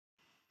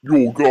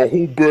Yo, got a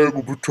whole bag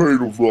of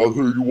potatoes right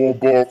here. You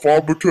want to buy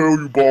 5 potatoes?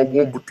 You buy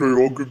 1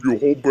 potato. I'll give you a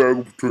whole bag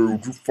of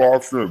potatoes. Just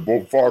 5 cents.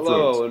 About 5 cents.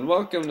 Hello, and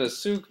welcome to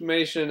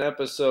Sukmation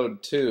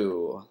Episode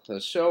 2,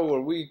 the show where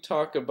we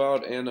talk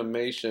about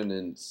animation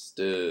and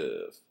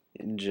stuff.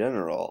 In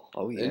general.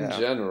 Oh In yeah.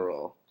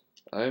 general.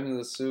 I'm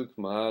the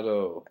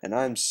Sukmato. And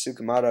I'm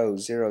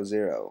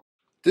Sukamato00.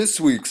 This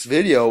week's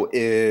video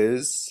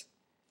is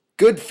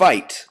Good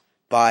Fight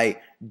by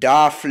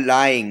Da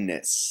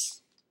Flyingness.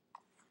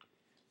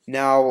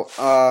 Now,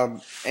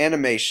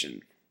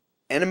 animation.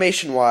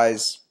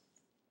 Animation-wise,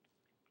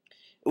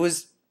 it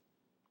was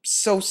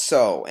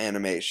so-so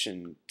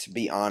animation, to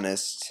be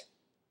honest.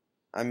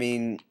 I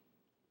mean,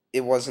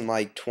 it wasn't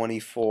like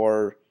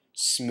 24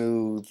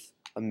 smooth,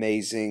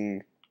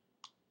 amazing,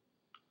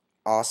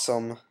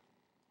 awesome.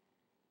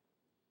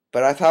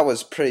 But I thought it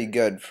was pretty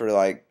good for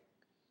like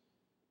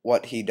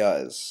what he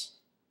does.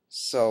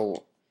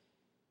 So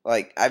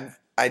like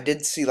I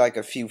did see like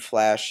a few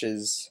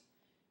flashes,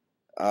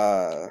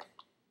 a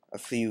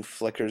few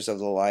flickers of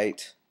the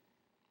light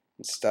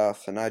and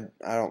stuff, and I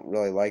don't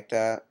really like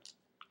that.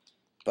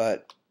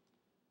 But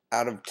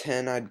out of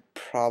 10 I'd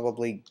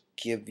probably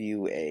give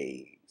you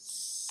a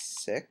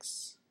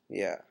 6.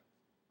 Yeah.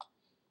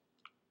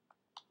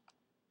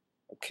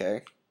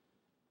 Okay.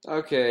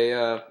 Okay,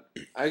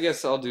 I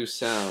guess I'll do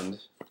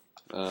sound.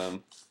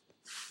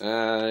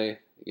 I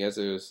guess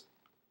it was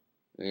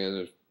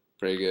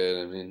pretty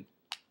good.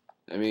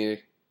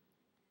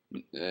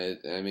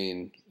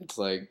 It's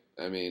like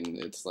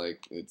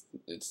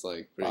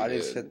pretty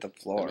Bodies good. hit the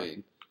floor.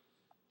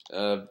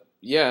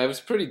 Yeah, it was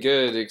pretty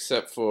good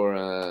except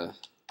for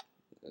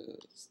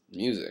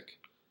music,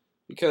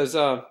 because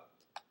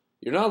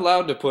you're not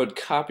allowed to put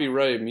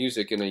copyrighted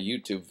music in a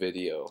YouTube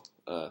video,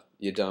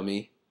 you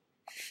dummy.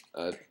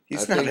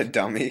 He's not a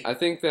dummy. I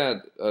think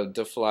that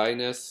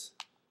Deflyness,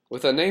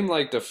 with a name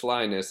like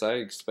Deflyness, I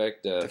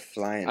expect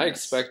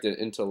an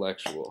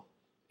intellectual,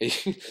 a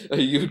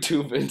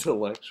YouTube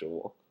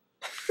intellectual.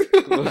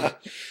 but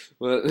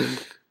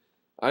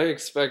I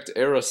expect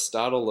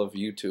Aristotle of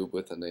YouTube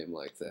with a name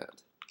like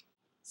that.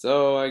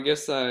 So I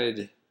guess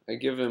I'd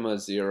give him a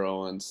 0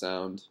 on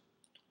sound.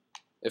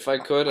 If I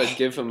could, I'd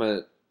give him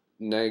a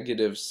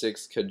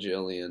 -6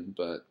 kajillion,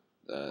 but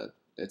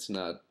it's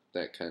not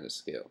that kind of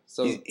scale.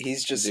 So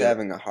he's just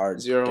having a hard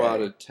 0 day.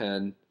 out of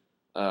 10.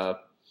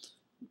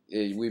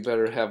 We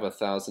better have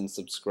 1,000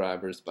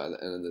 subscribers by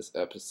the end of this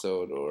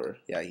episode, or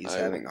yeah, he's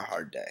having a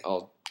hard day.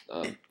 I'll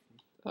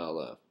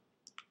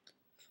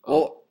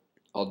Well,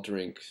 I'll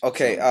drink.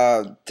 okay,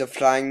 the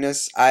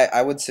flyingness,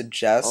 I would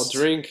suggest. I'll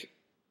drink.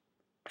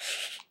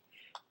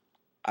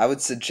 I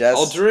would suggest.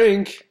 I'll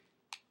drink.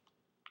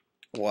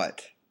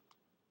 What?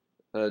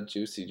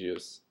 Juicy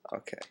juice.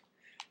 Okay.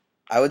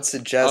 I would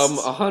suggest.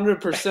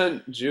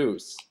 100%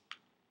 juice.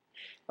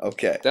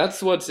 Okay.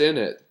 That's what's in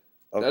it.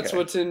 Okay. That's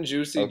what's in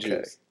juicy Okay.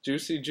 juice.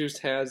 Juicy juice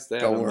has that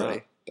Don't amount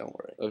worry. Don't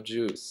worry. of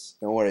juice.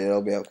 Don't worry.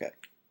 It'll be okay.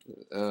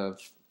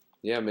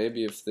 Yeah,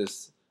 maybe if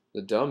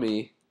the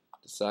dummy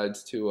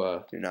decides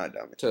to You're not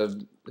dumb.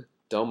 to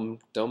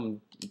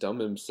dumb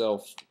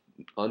himself,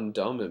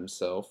 undumb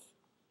himself.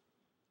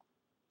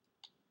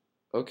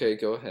 Okay,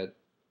 go ahead.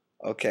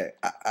 Okay.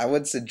 I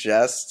would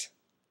suggest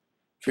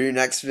for your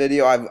next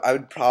video, I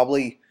would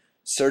probably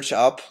search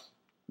up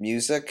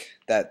music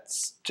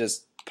that's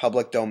just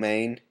public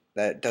domain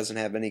that doesn't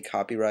have any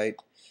copyright.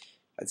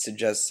 I'd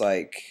suggest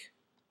like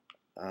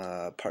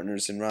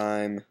Partners in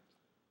Rhyme,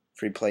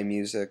 Free Play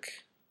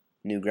Music,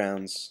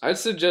 Newgrounds. I'd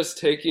suggest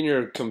taking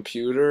your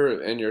computer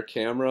and your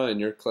camera and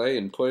your clay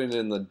and putting it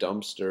in the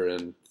dumpster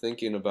and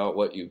thinking about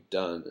what you've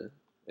done,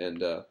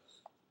 and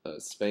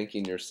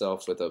spanking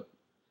yourself with a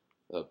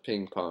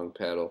ping pong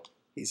paddle.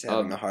 He's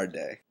having a hard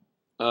day.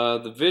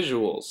 The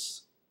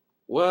visuals.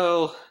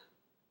 Well,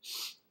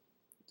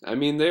 I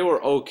mean, they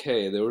were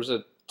okay. There was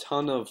a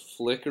ton of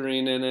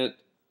flickering in it,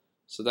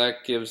 so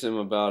that gives him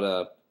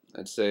about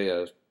I'd say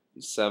a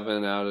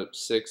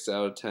 6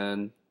 out of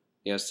 10.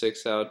 Yeah,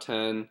 6 out of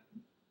 10.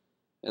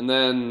 And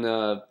then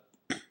the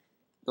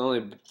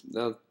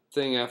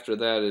thing after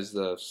that is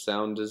the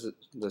sound.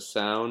 The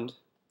sound?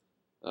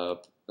 That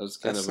was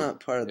kind That's of not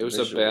part of the it was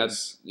visuals. a bad.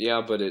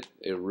 Yeah, but it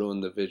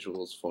ruined the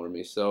visuals for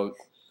me. So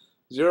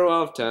 0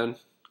 out of 10.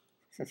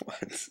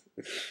 What?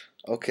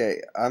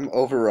 Okay, I'm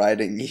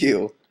overriding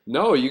you.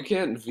 No, you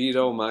can't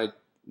veto my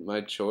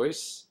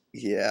choice.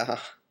 Yeah.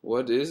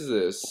 What is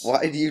this?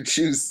 Why do you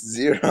choose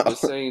 0?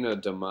 This ain't a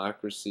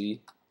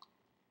democracy.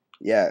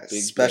 Yeah, Big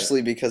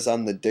especially because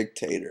I'm the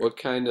dictator. What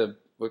kind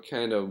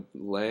of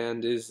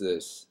land is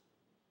this?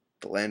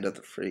 The land of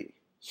the free.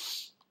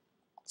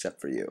 Except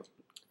for you.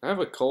 I have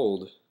a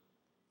cold.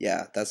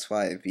 Yeah, that's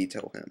why I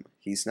veto him.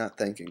 He's not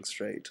thinking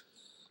straight.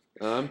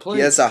 I'm playing.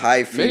 He has a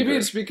high fever. Maybe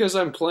it's because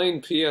I'm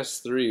playing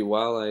PS3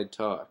 while I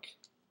talk.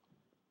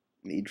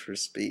 Need for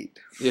Speed.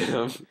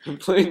 Yeah, I'm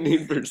playing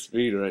Need for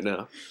Speed right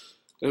now.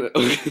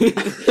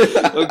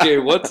 Okay,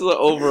 what's the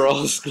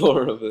overall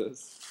score of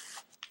this?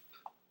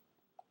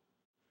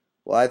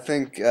 Well, I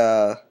think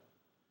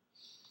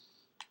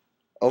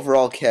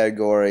overall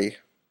category,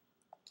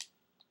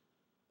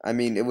 I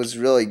mean, it was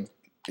really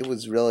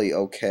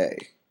okay.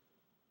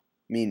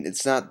 I mean,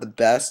 it's not the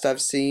best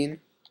I've seen,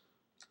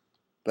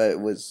 but it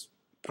was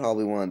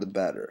probably one of the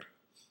better.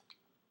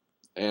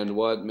 And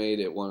what made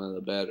it one of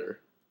the better?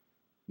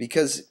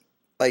 Because,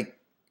 like,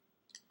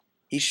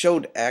 he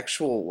showed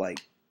actual,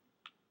 like,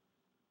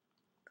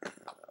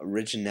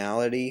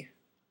 originality.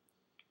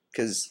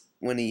 Because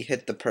when he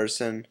hit the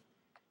person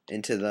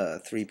into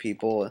the three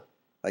people,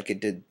 like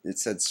it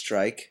said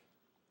strike.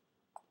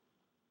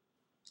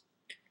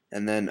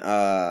 And then,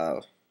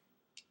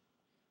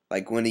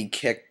 like when he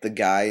kicked the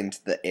guy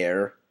into the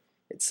air,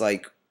 it's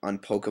like on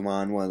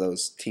Pokemon, one of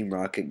those Team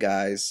Rocket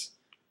guys,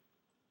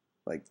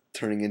 like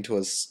turning into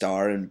a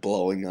star and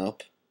blowing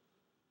up.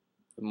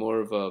 More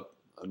of a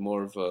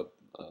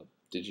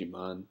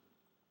Digimon.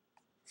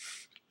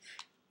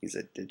 He's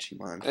a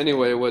Digimon.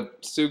 Anyway,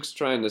 what Suk's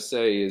trying to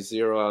say is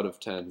 0 out of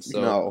 10. So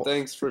No.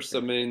 thanks for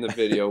submitting the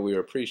video. We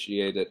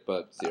appreciate it,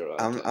 but 0 out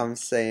of 10. I'm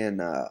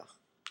saying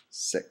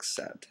 6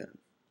 out of 10.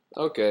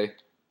 Okay,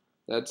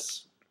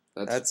 that's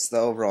the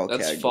overall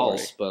that's category.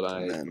 false, but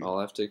I'll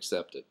have to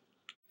accept it.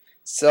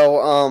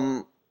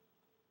 So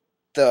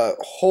the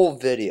whole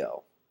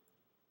video,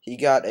 he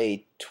got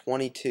a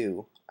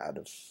 22 out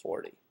of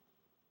 40.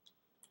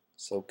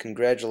 So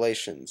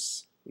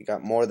congratulations, you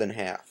got more than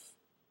half.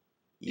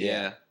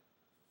 Yeah.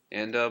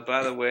 And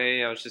by the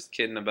way, I was just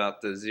kidding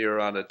about the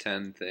 0 out of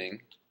 10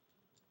 thing.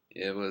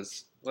 It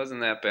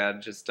wasn't that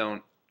bad. Just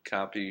don't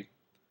copy.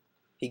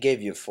 He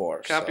gave you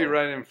 4.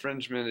 Copyright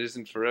infringement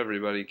isn't for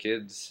everybody,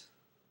 kids.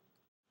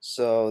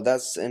 So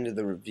that's the end of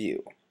the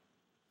review.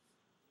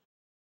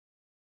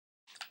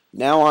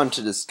 Now on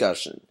to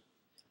discussion.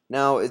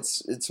 Now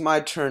it's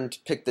my turn to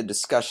pick the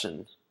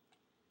discussion,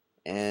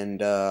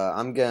 and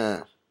I'm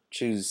gonna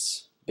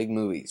choose big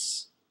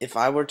movies. If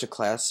I were to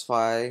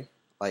classify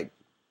like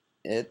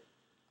it,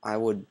 I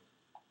would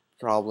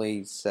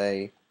probably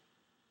say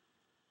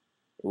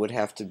it would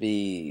have to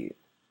be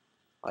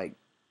like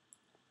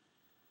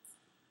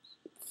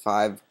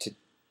 5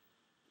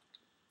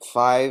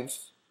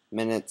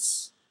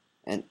 minutes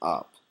and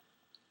up.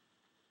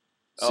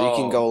 So you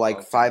can go like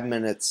okay. 5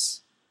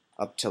 minutes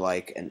up to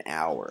like an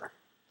hour.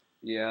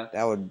 Yeah.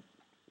 That would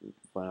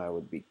what I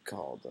would be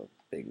called a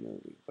big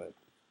movie, but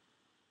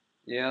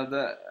yeah,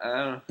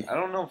 I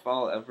don't know if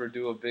I'll ever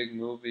do a big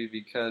movie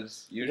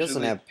because he usually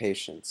doesn't have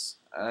patience.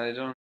 I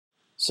don't.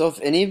 So if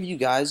any of you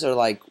guys are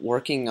like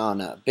working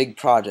on a big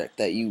project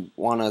that you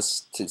want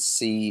us to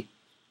see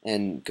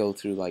and go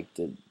through like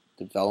the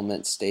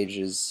development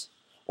stages,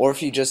 or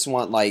if you just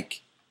want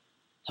like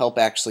help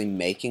actually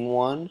making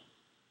one,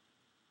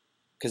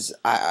 because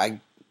I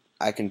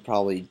can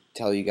probably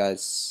tell you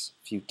guys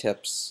a few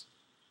tips,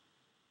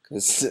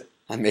 because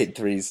I made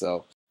 3,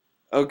 so.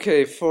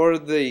 Okay, for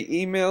the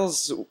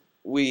emails,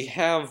 we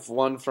have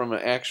one from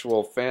an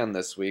actual fan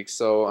this week,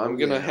 so I'm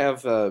gonna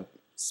have a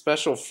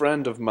special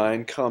friend of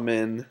mine come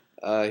in.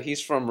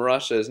 He's from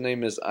Russia. His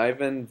name is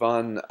Ivan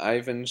von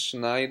Ivan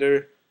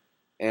Schneider,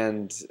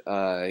 and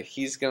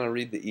he's gonna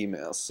read the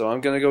emails. So I'm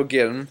gonna go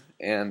get him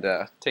and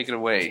take it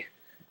away.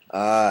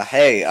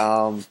 Hey,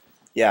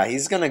 yeah,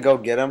 he's gonna go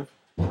get him.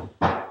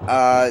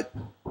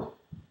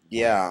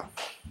 Yeah.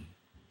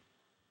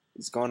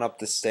 He's going up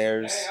the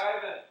stairs. Hey,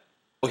 Ivan!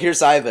 Well,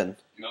 here's Ivan.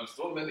 You have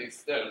so many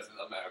stairs in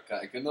America.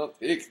 I cannot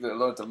take the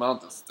large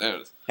amount of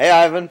stairs. Hey,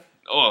 Ivan.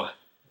 Oh,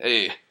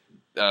 hey.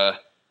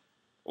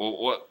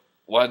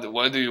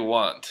 What do you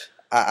want?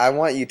 I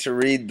want you to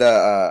read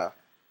the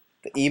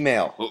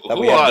email that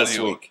we had this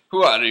week.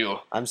 Who are you?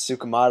 I'm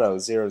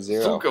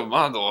Sukmation00.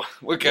 Sukmation.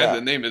 What kind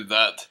of name is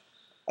that?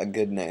 A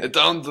good name. It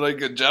sounds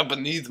like a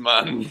Japanese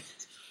man.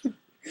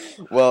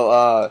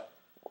 Well,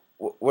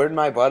 where'd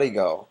my buddy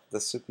go? The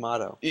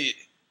Sukmation.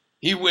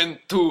 He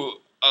went to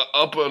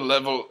upper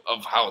level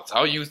of house.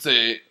 How you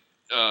say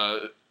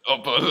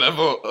upper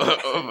level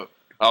of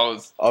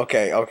house?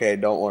 Okay,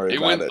 don't worry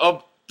about it. He went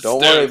up.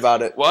 Don't worry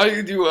about it.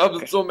 Why do you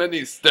have so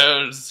many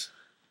stairs?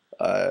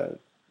 I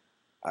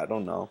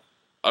don't know.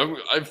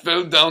 I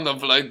fell down a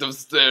flight of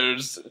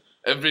stairs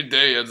every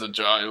day as a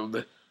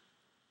child.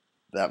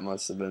 That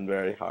must have been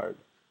very hard.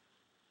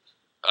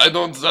 I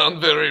don't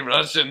sound very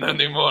Russian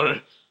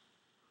anymore.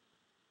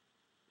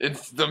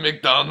 It's the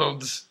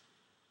McDonald's.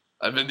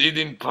 I've been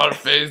eating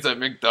parfaits at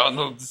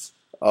McDonald's.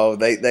 Oh,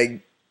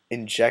 they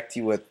inject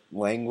you with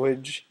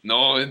language?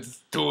 No, it's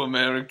too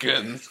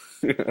American.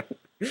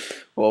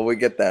 Well, we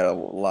get that a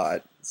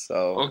lot,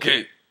 so.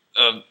 Okay,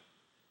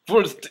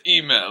 first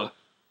email.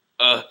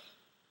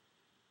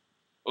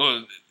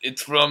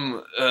 It's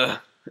from,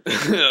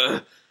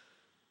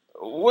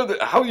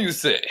 how you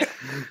say?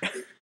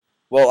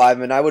 Well,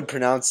 I would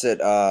pronounce it,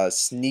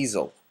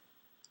 Sneasel.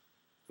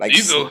 Like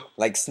Sneasel?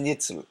 Like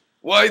Schnitzel.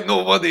 Why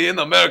nobody in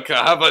America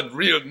have a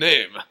real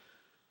name?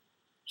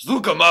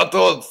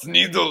 Sukamato,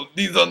 Sneasel,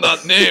 these are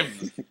not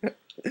names.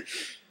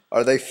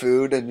 Are they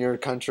food in your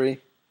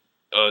country?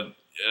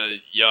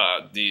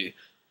 Yeah, the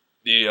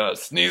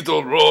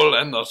Sneasel roll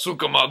and the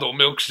Sukamato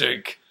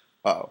milkshake.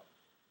 Oh.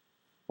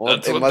 Well,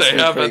 That's what they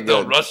have at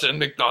the Russian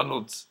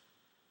McDonald's.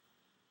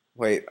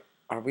 Wait,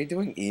 Are we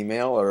doing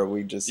email or are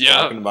we just Yeah.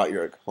 talking about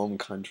your home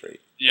country?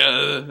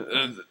 Yeah,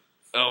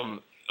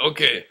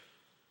 okay.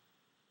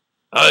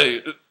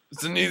 Hi,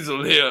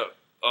 Sneasel here.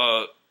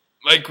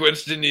 My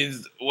question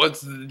is,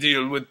 what's the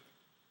deal with,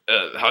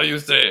 how you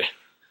say,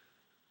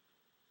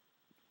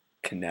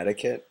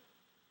 Connecticut?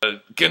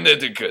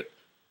 Connecticut?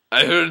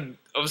 I heard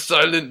of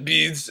silent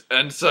B's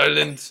and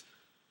silent,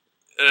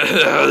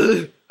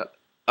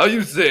 how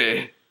you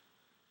say,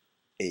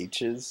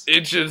 H's?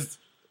 H's,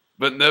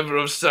 but never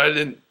of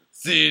silent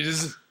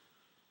C's.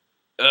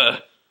 Uh,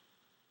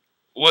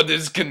 what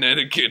is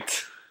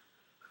Connecticut?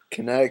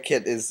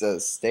 Connecticut is a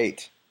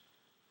state.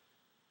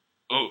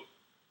 Oh,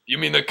 you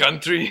mean a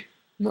country?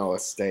 No, a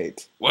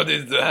state. What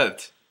is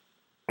that?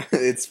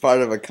 It's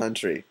part of a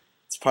country.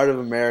 It's part of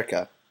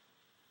America.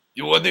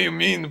 What do you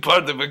mean,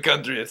 part of a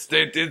country? A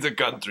state is a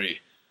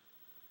country.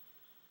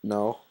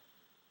 No.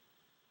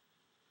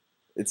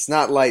 It's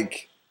not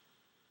like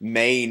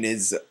Maine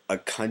is a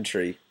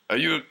country. Are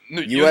you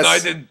US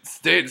United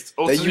States?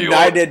 The Also,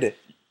 United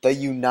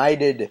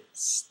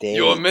States.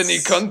 you're many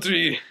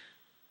country.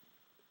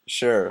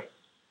 Sure.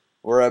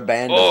 We're a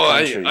band Oh, of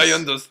countries. I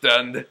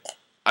understand.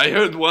 I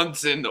heard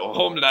once in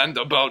Homeland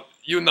about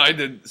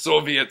United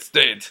Soviet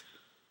State,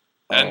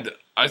 and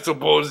I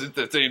suppose it's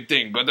the same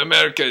thing. But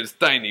America is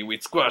tiny. We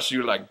squash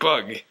you like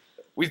bug.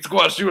 We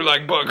squash you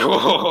like bug.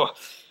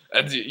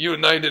 And the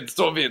United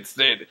Soviet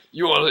State,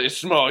 you are a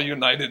small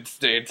United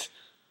State.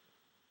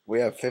 We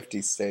have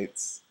 50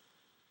 states.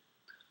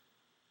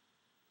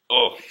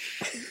 Oh,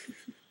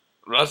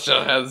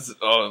 Russia has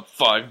a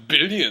 5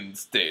 billion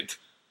state.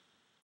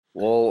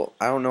 Well,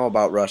 I don't know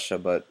about Russia,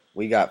 but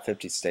we got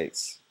 50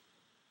 states.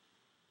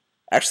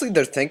 Actually,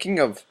 they're thinking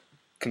of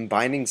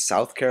combining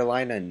South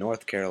Carolina and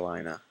North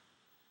Carolina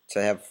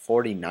to have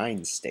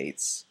 49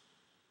 states,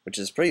 which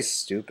is pretty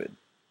stupid.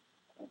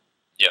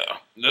 Yeah,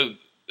 the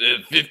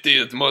 50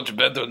 is much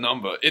better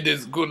number. It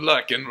is good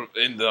luck in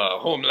the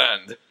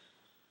homeland.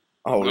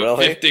 Oh,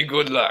 really? 50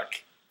 good luck.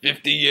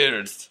 50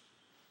 years.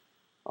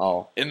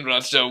 Oh, In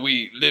Russia,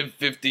 we live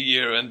 50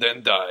 years and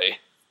then die.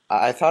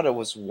 I thought it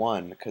was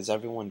one, because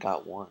everyone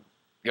got one.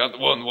 Got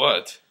one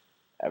what?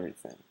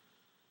 Everything.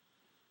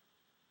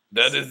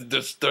 That is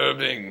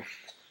disturbing.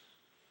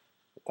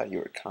 I thought you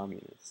were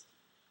communist.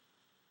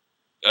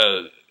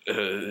 Let's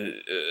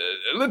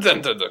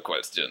enter the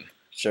question.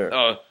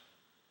 Sure.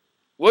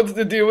 What's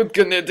the deal with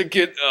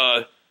Connecticut?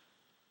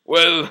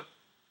 Well,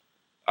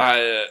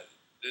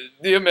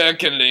 the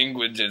American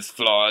language is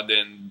flawed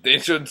and they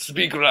should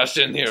speak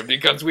Russian here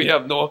because we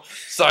have no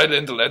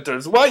silent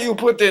letters. Why you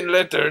put in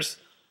letters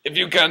if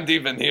you can't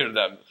even hear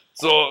them?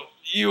 So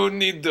you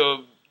need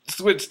to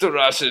switch to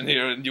Russian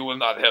here and you will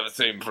not have the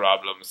same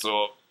problem.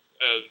 So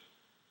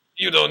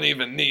you don't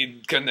even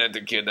need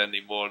Connecticut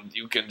anymore.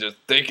 You can just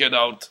take it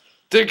out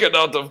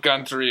of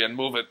country and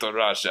move it to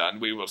Russia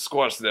and we will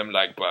squash them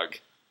like bug.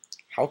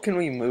 How can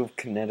we move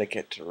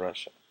Connecticut to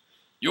Russia?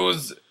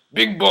 Use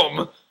big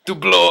bomb to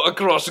blow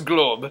across the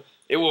globe.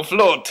 It will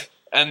float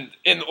and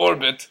in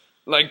orbit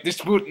like the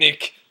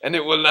Sputnik, and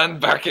it will land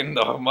back in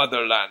the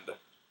motherland.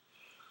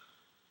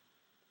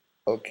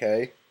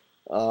 Okay.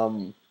 I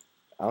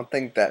don't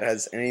think that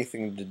has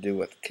anything to do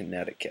with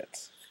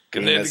Connecticut.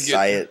 Being a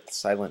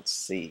silent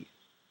C.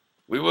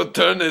 We will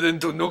turn it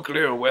into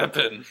nuclear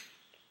weapon.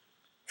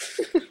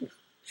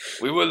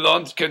 We will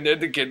launch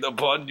Connecticut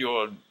upon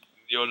your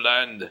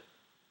land.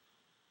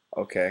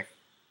 Okay.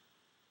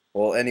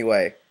 Well,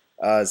 anyway,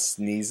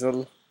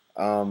 Sneasel,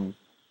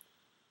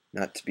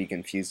 not to be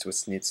confused with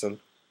Schnitzel,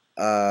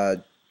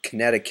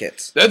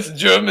 Connecticut. That's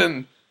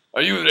German.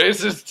 Are you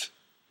racist?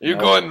 Are you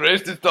Nope. going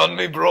racist on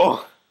me,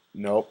 bro?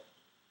 Nope.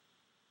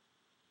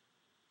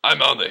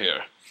 I'm out of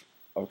here.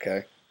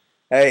 Okay.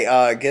 Hey,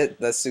 get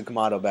the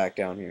Sukmado back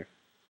down here.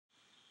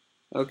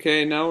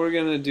 Okay, now we're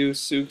gonna do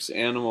Suk's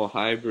animal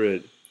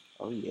hybrid.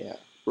 Oh, yeah.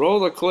 Roll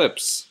the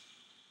clips.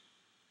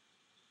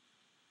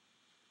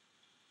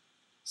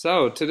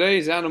 So,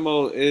 today's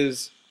animal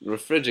is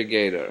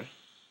Refrigerator.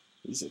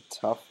 He's a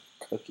tough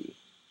cookie.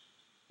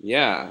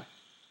 Yeah.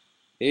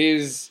 He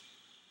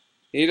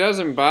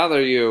doesn't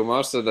bother you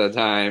most of the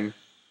time,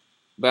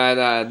 but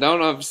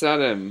don't upset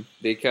him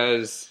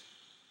because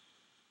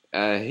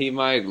he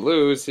might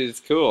lose his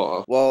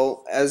cool.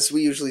 Well, as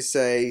we usually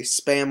say,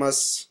 spam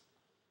us,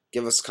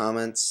 give us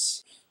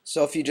comments.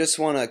 So if you just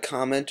want to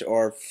comment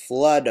or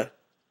flood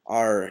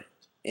our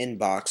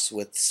inbox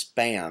with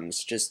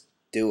spams, just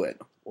do it.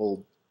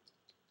 We'll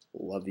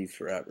love you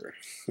forever.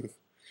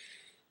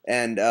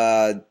 And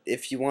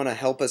if you want to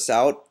help us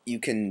out, you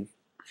can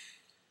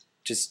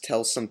just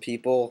tell some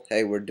people,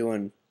 hey, we're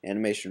doing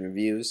animation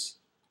reviews.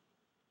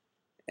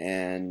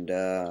 And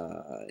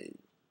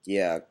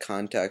yeah,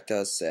 contact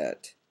us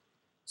at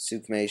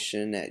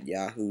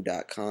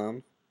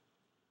Sukmation@yahoo.com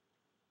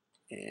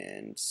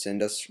and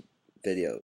send us videos.